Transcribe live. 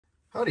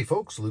Howdy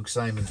folks, Luke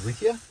Simons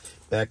with you.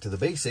 Back to the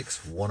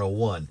Basics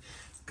 101.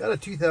 Got a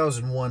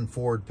 2001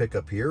 Ford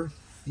pickup here.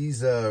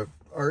 These are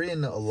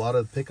in a lot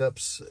of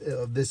pickups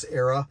of this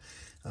era.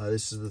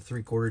 This is the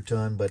 3/4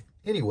 ton, but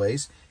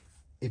anyways,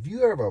 if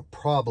you have a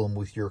problem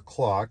with your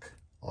clock,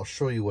 I'll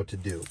show you what to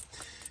do.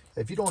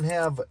 If you don't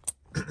have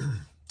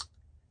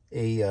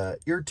a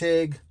ear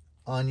tag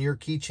on your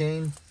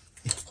keychain,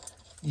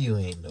 you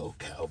ain't no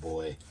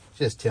cowboy.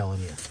 Just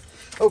telling you.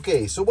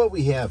 Okay, so what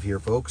we have here,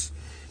 folks,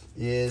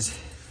 is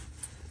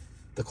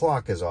the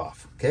clock is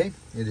off. Okay,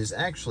 it is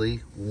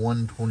actually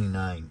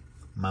 1:29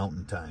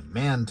 mountain time,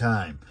 man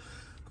time.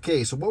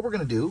 Okay, so what we're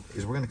going to do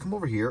is we're going to come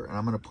over here and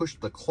I'm going to push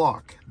the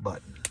clock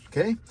button.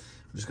 Okay,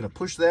 I'm just going to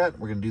push that.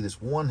 We're going to do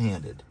this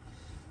one-handed.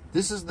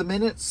 This is the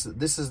minutes,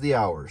 this is the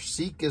hours.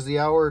 Seek is the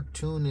hour,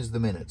 tune is the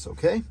minutes.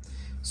 Okay,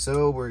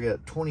 so we're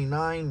at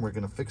 29. We're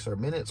going to fix our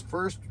minutes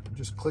first.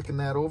 Just clicking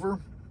that over,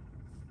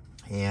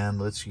 and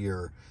let's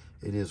hear.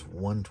 It is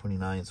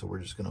 1:29, so we're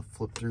just going to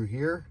flip through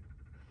here.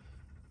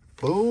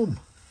 Boom.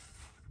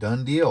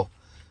 Done deal.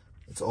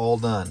 It's all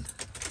done.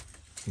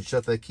 You can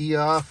shut that key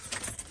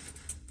off.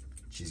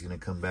 She's going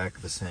to come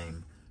back the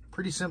same.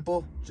 Pretty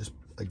simple. Just,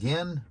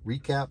 again,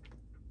 recap.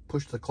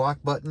 Push the clock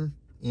button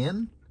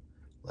in,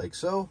 like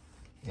so.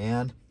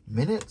 And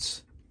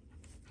minutes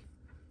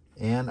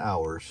and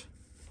hours.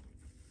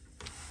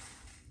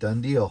 Done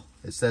deal.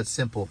 It's that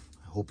simple.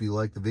 I hope you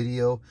like the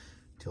video.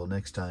 Till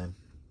next time,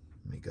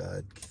 may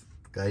God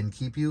guide and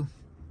keep you.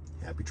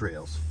 Happy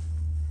trails.